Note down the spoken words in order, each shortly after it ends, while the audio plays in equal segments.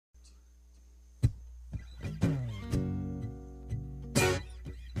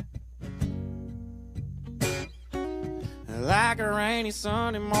like a rainy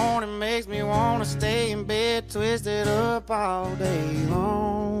Sunday morning, makes me wanna stay in bed twisted up all day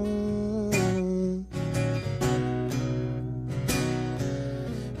long.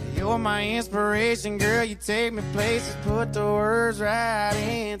 You're my inspiration, girl, you take me places, put the words right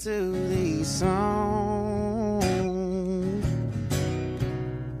into these songs.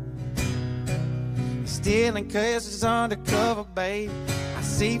 Stealing kisses undercover, babe, I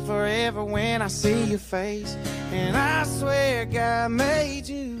see forever when I see your face. And I swear God made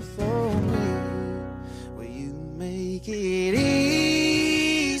you for me. Will you make it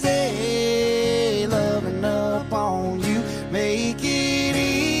easy, loving up on you? Make it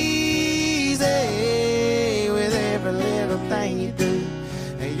easy with every little thing you do.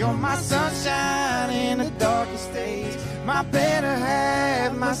 And you're my sunshine in the darkest days, my better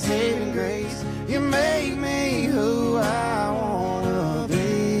half, my saving grace. You make me who I wanna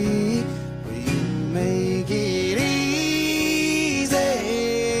be. Will you make it easy?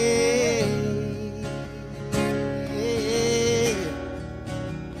 Yeah.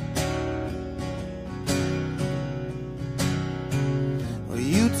 Well,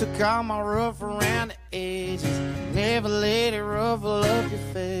 you took all my rough around the edges, never let it ruffle up your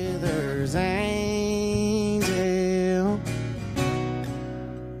feathers, angel.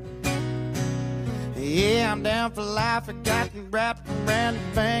 Yeah, I'm down for life. I got them wrapped around your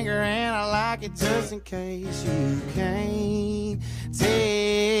finger, and I like it just in case you can't tell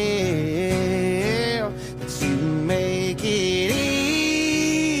that you make it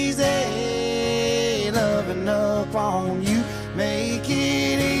easy, loving up on you. Make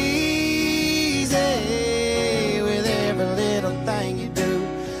it easy with every little thing you do.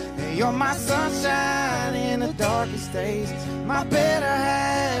 You're my sunshine in the darkest days, my better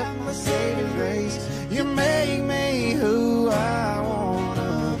half, my saving grace. You make me who I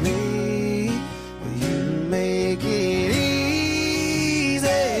wanna be. Will you make it easy?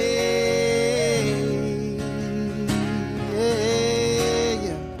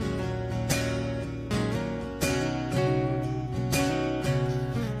 Yeah.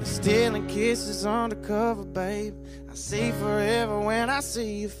 Stealing kisses undercover, babe, I see forever when I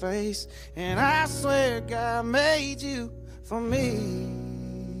see your face. And I swear God made you for me.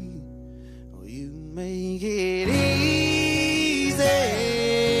 Will you make it easy,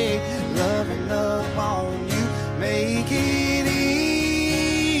 loving up on you? Make it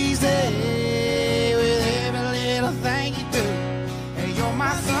easy with every little thing you do. And you're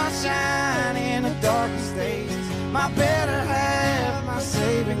my sunshine in the darkest days, my better half, my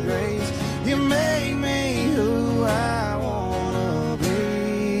saving grace. You make me who I